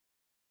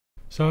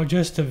So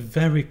just a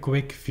very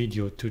quick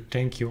video to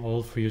thank you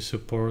all for your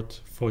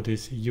support for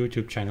this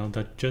YouTube channel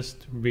that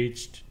just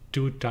reached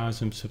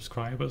 2,000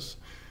 subscribers.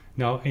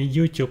 Now in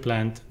YouTube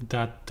land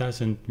that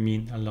doesn't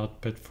mean a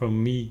lot, but for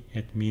me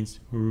it means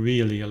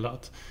really a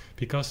lot,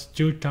 because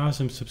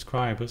 2,000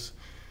 subscribers,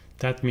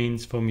 that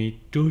means for me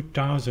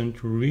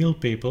 2,000 real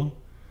people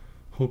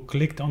who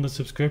clicked on the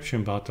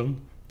subscription button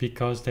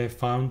because they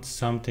found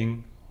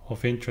something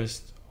of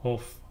interest,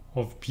 of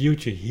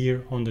beauty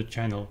here on the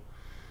channel.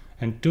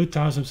 And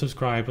 2,000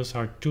 subscribers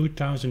are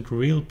 2,000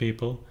 real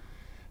people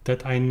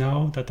that I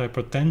know that are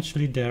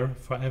potentially there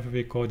for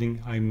every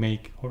recording I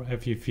make or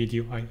every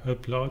video I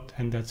upload,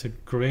 and that's a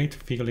great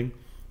feeling.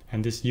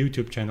 And this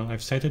YouTube channel,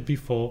 I've said it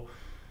before,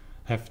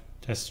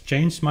 has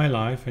changed my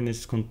life and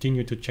it's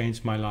continued to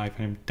change my life,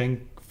 and I'm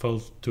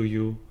thankful to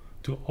you,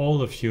 to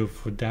all of you,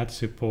 for that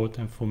support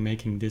and for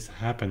making this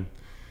happen.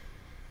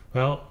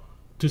 Well,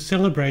 to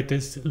celebrate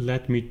this,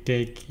 let me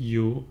take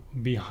you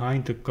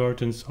behind the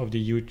curtains of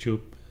the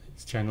YouTube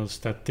channel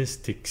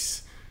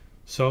statistics.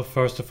 So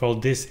first of all,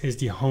 this is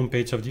the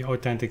homepage of the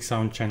Authentic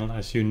Sound channel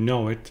as you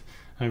know it,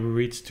 and we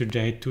reached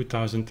today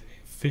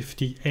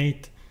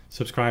 2,058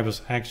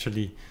 subscribers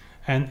actually.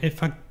 And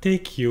if I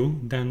take you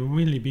then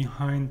really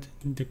behind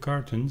the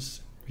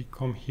curtains, we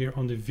come here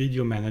on the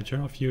video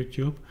manager of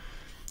YouTube.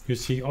 You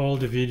see all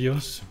the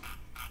videos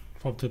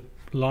of the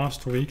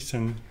last weeks,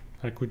 and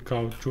I could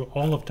go through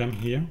all of them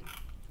here.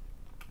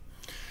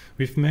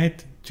 We've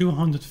made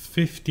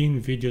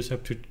 215 videos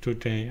up to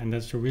today, and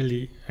that's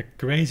really a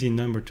crazy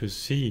number to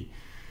see,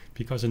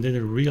 because I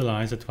didn't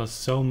realize it was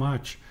so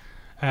much.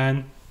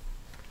 And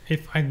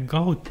if I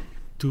go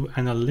to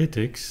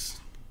analytics,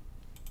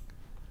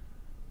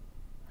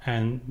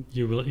 and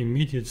you will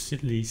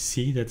immediately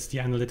see that's the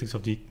analytics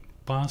of the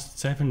past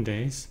 7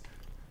 days,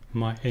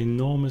 my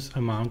enormous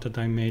amount that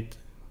I made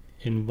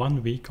in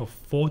 1 week of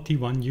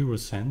 41 euro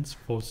cents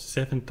for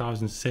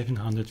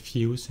 7,700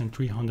 views and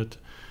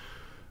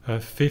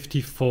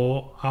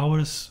 354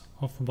 hours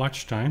of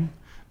watch time.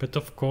 But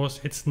of course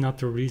it's not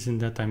the reason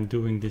that I'm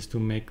doing this to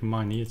make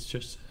money, it's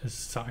just a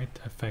side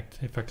effect.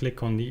 If I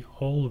click on the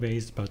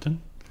always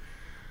button,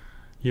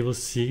 you will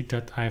see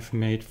that I've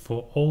made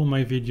for all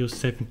my videos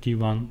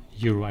 71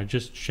 euro. I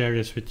just share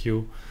this with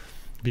you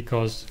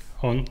because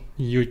on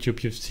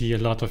YouTube you see a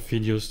lot of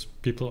videos,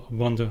 people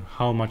wonder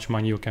how much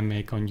money you can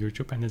make on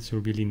YouTube, and it's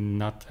really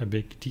not a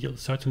big deal.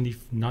 Certainly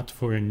not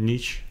for a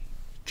niche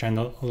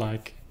channel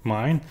like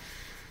mine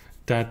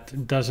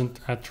that doesn't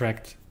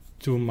attract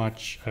too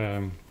much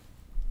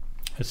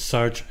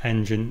search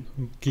engine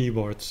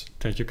keywords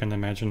that you can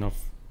imagine of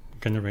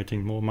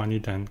generating more money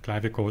than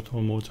clavichord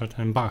or Mozart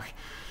and Bach.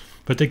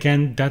 But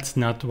again, that's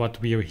not what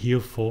we are here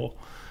for.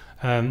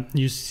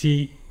 You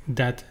see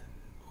that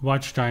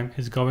watch time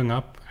is going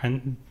up,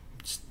 and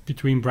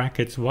between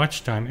brackets,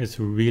 watch time is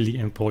really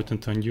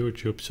important on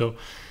YouTube. So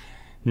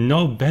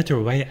no better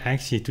way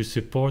actually to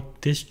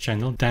support this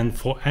channel than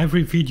for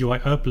every video I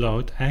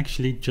upload,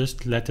 actually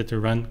just let it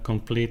run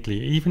completely.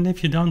 Even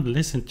if you don't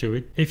listen to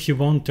it, if you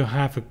want to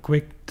have a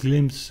quick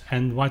glimpse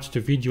and watch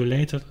the video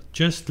later,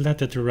 just let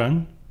it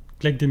run.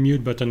 Click the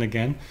mute button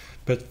again.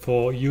 But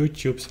for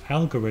YouTube's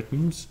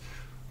algorithms,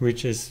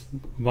 which is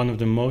one of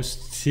the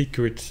most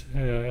secret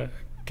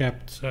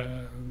kept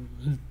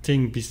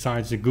thing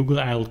besides the Google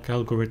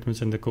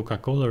algorithms and the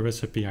Coca-Cola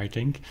recipe, I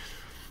think,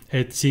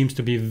 it seems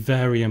to be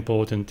very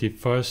important the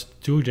first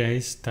 2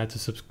 days that the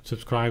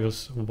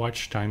subscribers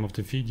watch time of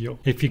the video.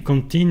 If you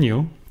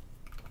continue,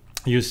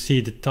 you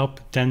see the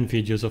top 10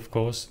 videos, of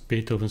course,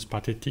 Beethoven's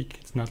Pathétique.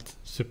 It's not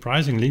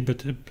surprisingly,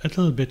 but a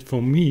little bit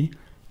for me,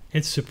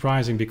 it's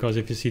surprising, because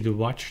if you see the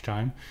watch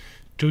time,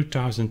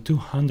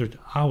 2,200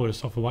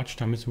 hours of watch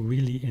time is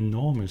really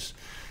enormous,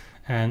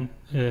 and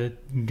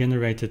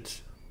generated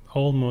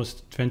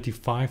almost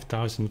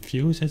 25,000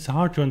 views. It's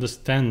hard to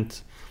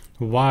understand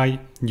why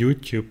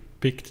YouTube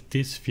picked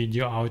this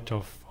video out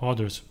of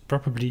others.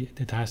 Probably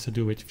it has to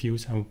do with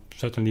views and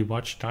certainly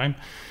watch time,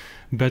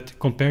 but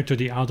compared to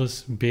the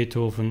others,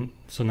 Beethoven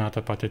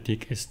Sonata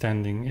Pathétique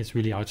is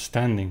really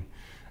outstanding.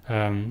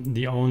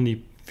 The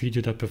only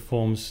video that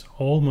performs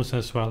almost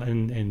as well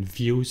in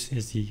views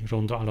is the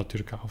Rondo alla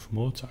Turca of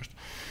Mozart.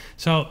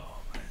 So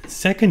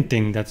second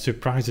thing that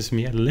surprises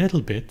me a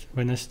little bit,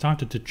 when I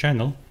started the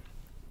channel,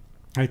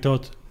 I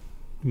thought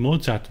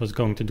Mozart was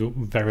going to do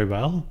very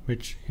well,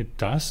 which it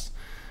does,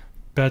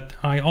 but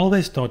I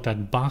always thought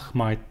that Bach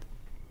might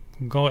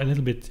go a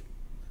little bit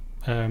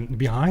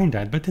behind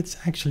that, but it's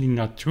actually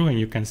not true, and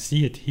you can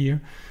see it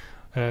here.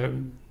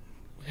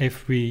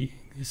 If we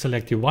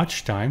select the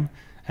watch time,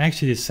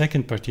 actually the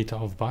second partita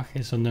of Bach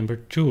is on number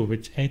 2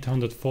 with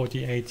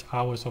 848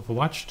 hours of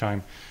watch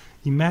time.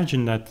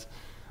 Imagine that,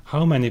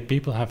 how many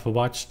people have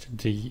watched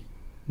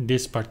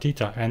this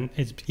partita, and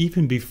it's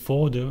even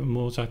before the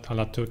Mozart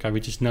alla Turca,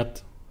 which is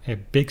not a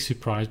big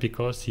surprise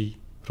because the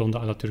Rondo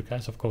alla Turca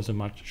is of course a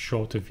much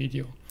shorter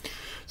video.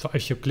 So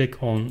if you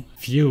click on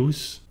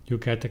views, you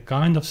get a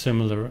kind of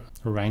similar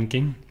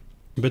ranking.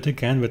 But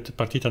again, with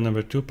partita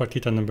number 2,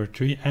 partita number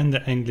 3, and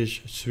the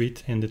English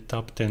suite in the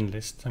top 10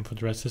 list. And for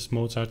the rest is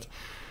Mozart.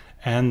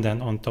 And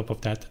then on top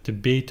of that, the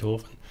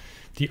Beethoven.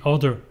 The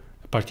other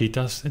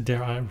partitas, they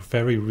are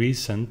very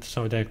recent,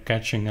 so they're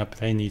catching up.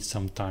 They need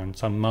some time,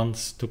 some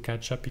months to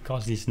catch up,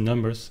 because these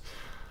numbers,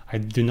 I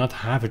do not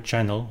have a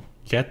channel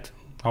yet.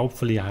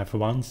 Hopefully I have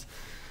once.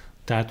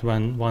 That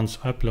when once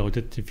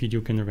uploaded, the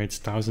video generates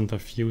thousands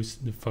of views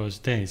the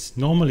first days.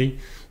 Normally,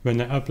 when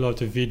I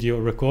upload a video,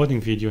 recording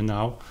video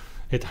now,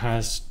 it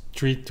has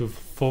 300 to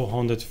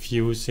 400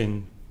 views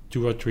in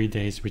 2 or 3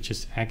 days, which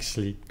is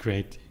actually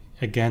great.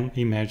 Again,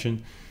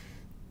 imagine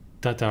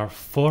that are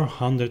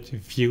 400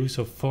 views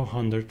of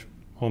 400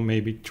 or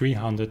maybe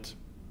 300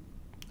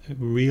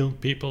 real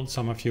people.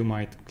 Some of you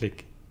might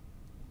click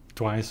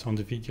twice on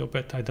the video,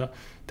 but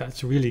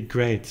that's really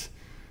great.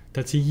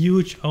 That's a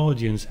huge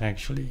audience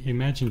actually.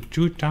 Imagine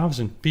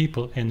 2,000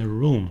 people in a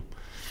room.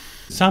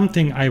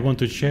 Something I want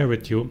to share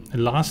with you,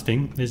 last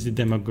thing, is the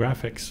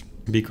demographics,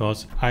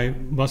 because I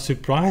was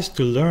surprised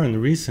to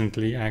learn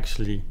recently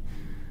actually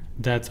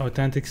that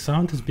Authentic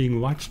Sound is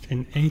being watched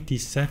in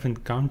 87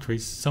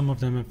 countries. Some of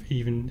them have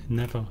even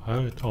never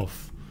heard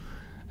of.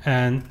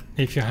 And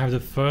if you have the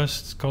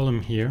first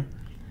column here,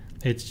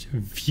 it's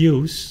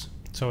views.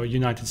 So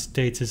United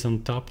States is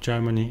on top,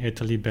 Germany,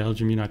 Italy,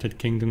 Belgium, United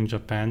Kingdom,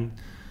 Japan,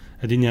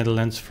 the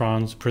Netherlands,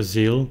 France,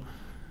 Brazil,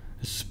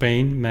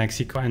 Spain,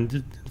 Mexico. And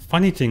the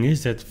funny thing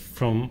is that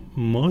from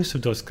most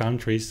of those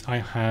countries, I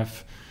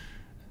have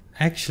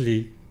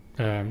actually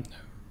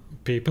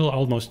people,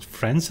 almost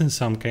friends in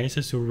some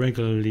cases, who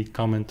regularly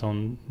comment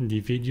on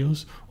the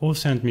videos or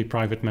send me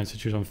private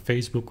messages on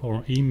Facebook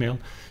or email,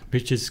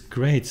 which is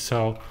great.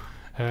 So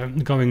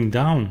going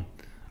down,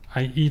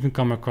 I even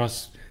come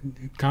across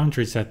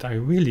countries that I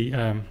really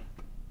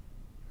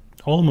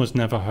almost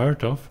never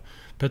heard of,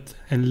 but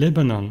in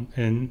Lebanon,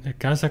 in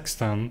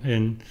Kazakhstan,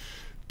 in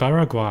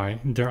Paraguay,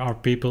 there are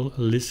people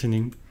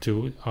listening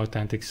to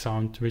Authentic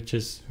Sound, which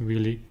is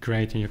really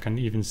great. And you can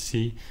even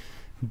see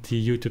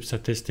the YouTube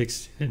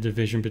statistics,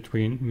 division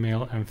between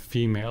male and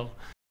female.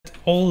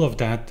 All of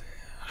that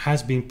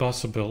has been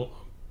possible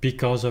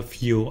because of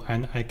you,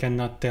 and I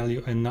cannot tell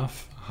you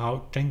enough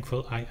how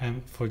thankful I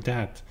am for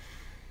that.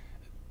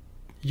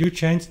 You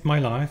changed my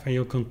life and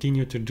you'll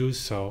continue to do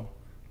so.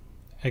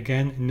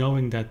 Again,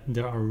 knowing that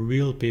there are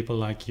real people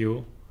like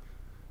you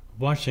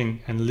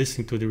watching and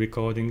listening to the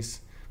recordings,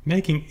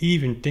 making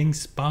even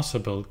things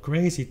possible,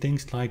 crazy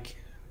things like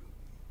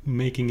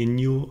making a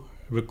new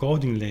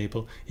recording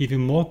label,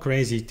 even more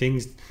crazy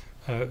things,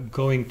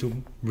 going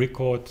to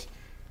record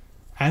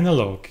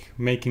analog,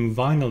 making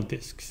vinyl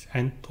discs,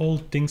 and all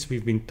things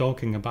we've been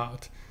talking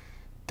about.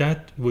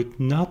 That would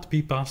not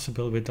be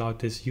possible without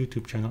this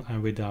YouTube channel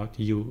and without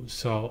you.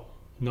 So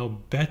no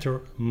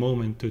better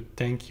moment to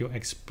thank you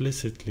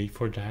explicitly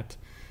for that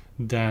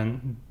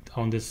than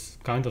on this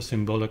kind of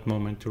symbolic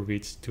moment to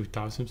reach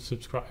 2,000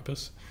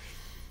 subscribers.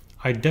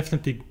 I'm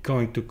definitely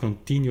going to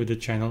continue the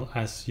channel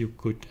as you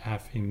could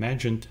have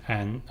imagined,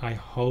 and I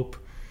hope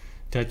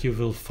that you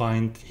will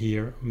find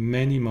here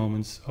many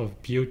moments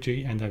of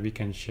beauty and that we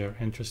can share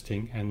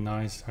interesting and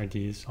nice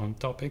ideas on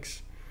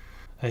topics.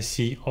 I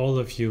see all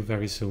of you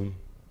very soon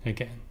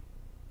again.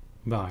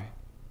 Bye.